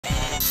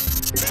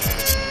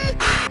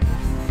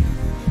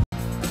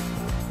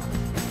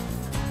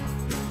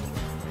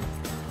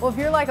Well, if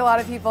you're like a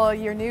lot of people,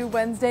 your new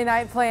Wednesday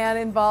night plan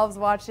involves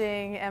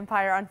watching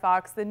Empire on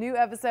Fox. The new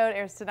episode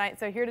airs tonight,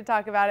 so here to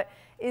talk about it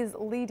is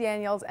Lee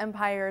Daniels,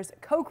 Empire's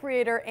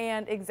co-creator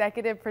and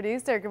executive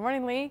producer. Good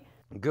morning, Lee.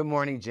 Good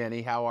morning,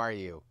 Jenny. How are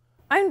you?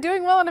 I'm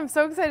doing well, and I'm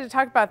so excited to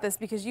talk about this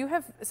because you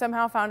have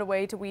somehow found a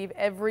way to weave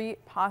every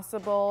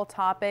possible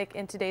topic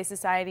in today's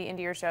society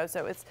into your show.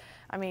 So it's,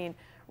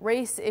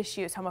 race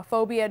issues,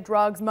 homophobia,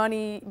 drugs,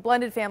 money,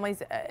 blended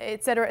families,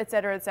 et cetera, et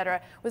cetera, et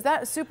cetera. Was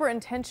that super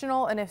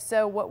intentional? And if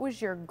so, what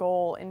was your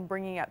goal in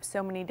bringing up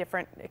so many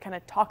different kind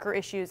of talker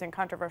issues and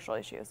controversial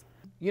issues?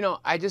 You know,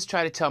 I just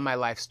try to tell my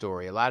life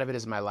story. A lot of it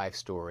is my life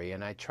story.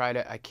 And I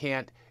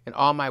can't, in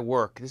all my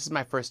work, this is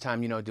my first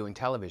time, doing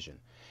television.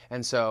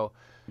 And so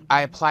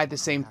I applied the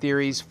same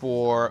theories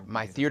for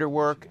my theater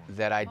work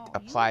that I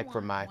applied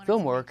for my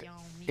film work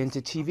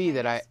into TV,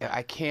 that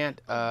I can't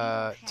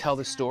tell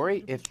the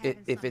story if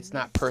it's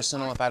not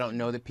personal, if I don't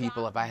know the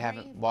people, if I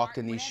haven't walked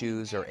in these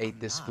shoes or ate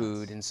this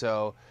food. And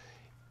so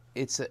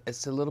it's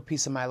a little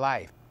piece of my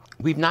life.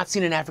 We've not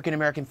seen an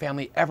African-American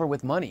family ever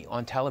with money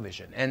on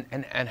television.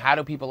 And how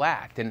do people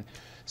act? And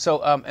so,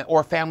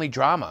 or family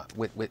drama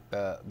with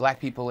black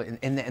people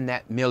in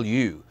that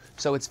milieu.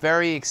 So it's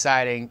very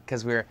exciting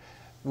because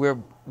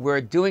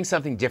we're doing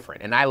something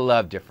different, and I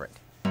love different.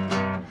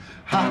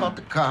 Hop out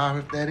the car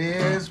if that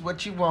is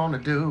what you want to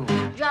do.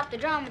 Drop the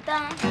drama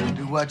thumb.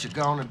 Do what you're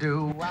gonna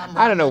do.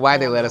 I don't know why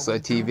they let us on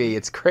TV.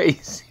 It's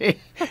crazy.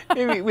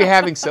 We're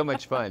having so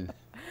much fun.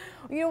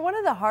 One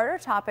of the harder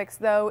topics,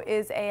 though,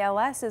 is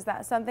ALS. Is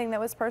that something that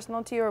was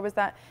personal to you, or was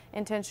that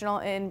intentional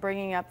in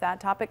bringing up that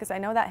topic? Because I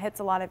know that hits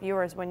a lot of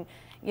viewers when,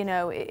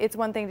 it's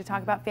one thing to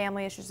talk about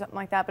family issues, something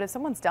like that, but if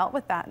someone's dealt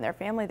with that in their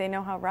family, they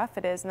know how rough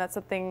it is, and that's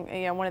something,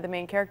 one of the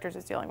main characters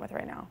is dealing with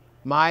right now.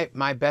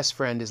 My best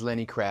friend is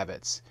Lenny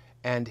Kravitz,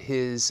 and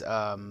his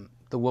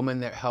the woman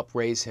that helped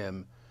raise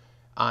him,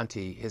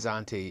 his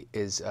auntie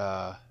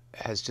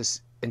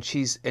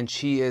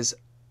she is,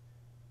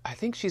 I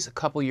think she's a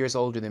couple years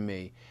older than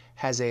me,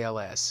 has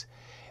ALS,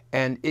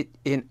 and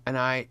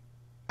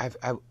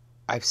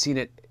I've seen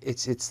it.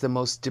 It's the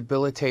most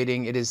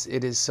debilitating. It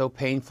is so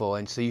painful,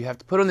 and so you have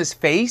to put on this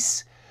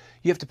face.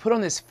 You have to put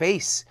on this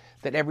face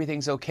that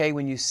everything's okay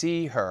when you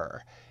see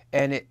her,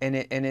 and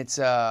it's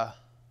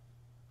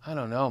I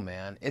don't know,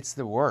 man. It's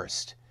the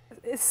worst.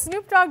 Is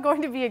Snoop Dogg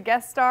going to be a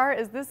guest star?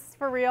 Is this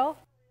for real?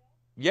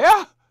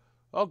 Yeah.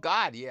 Oh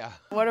God, yeah.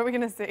 What are we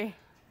gonna see?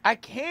 I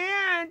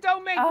can't.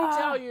 Don't make me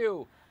tell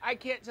you. I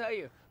can't tell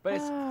you. But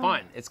it's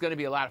fun. It's going to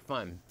be a lot of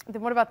fun.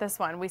 Then what about this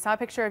one? We saw a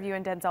picture of you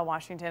and Denzel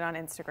Washington on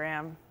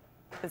Instagram.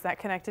 Is that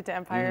connected to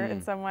Empire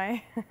in some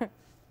way?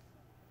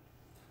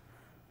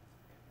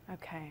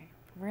 Okay.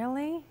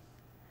 Really?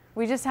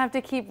 We just have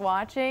to keep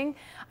watching.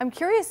 I'm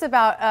curious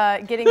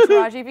about getting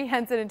Taraji P.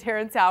 Henson and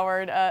Terrence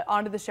Howard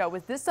onto the show.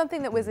 Was this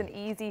something that was an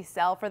easy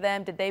sell for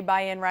them? Did they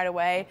buy in right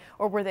away,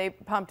 or were they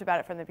pumped about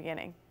it from the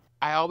beginning?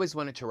 I always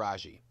wanted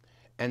Taraji,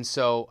 and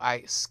so I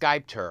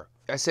Skyped her.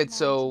 I said,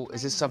 so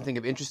is this something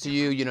of interest to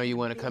you? You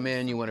want to come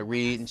in, you want to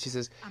read? And she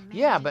says,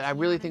 yeah, but I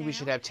really think we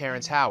should have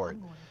Terrence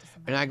Howard.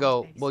 And I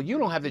go, well, you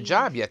don't have the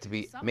job yet to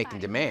be making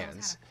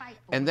demands.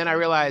 And then I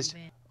realized,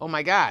 oh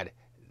my God,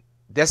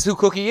 that's who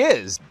Cookie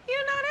is.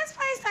 This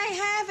place ain't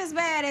half as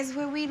bad as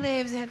where we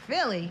lived in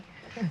Philly.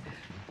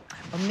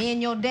 But me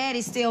and your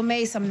daddy still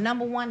made some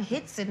 #1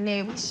 hits in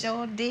there. We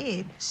sure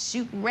did.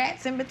 Shoot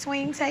rats in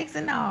between takes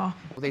and all.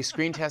 Well, they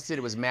screen tested,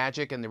 it was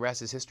magic, and the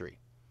rest is history.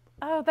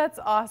 Oh, that's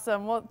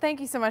awesome. Well,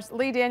 thank you so much.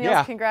 Lee Daniels,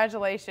 Yeah.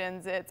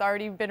 Congratulations. It's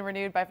already been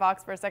renewed by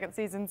Fox for a second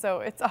season, so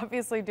it's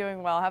obviously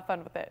doing well. Have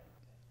fun with it.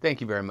 Thank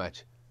you very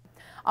much.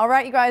 All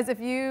right, you guys, if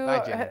you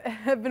Bye,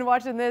 have been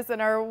watching this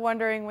and are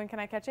wondering when can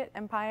I catch it,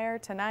 Empire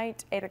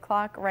tonight, 8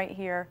 o'clock, right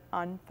here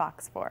on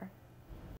Fox 4.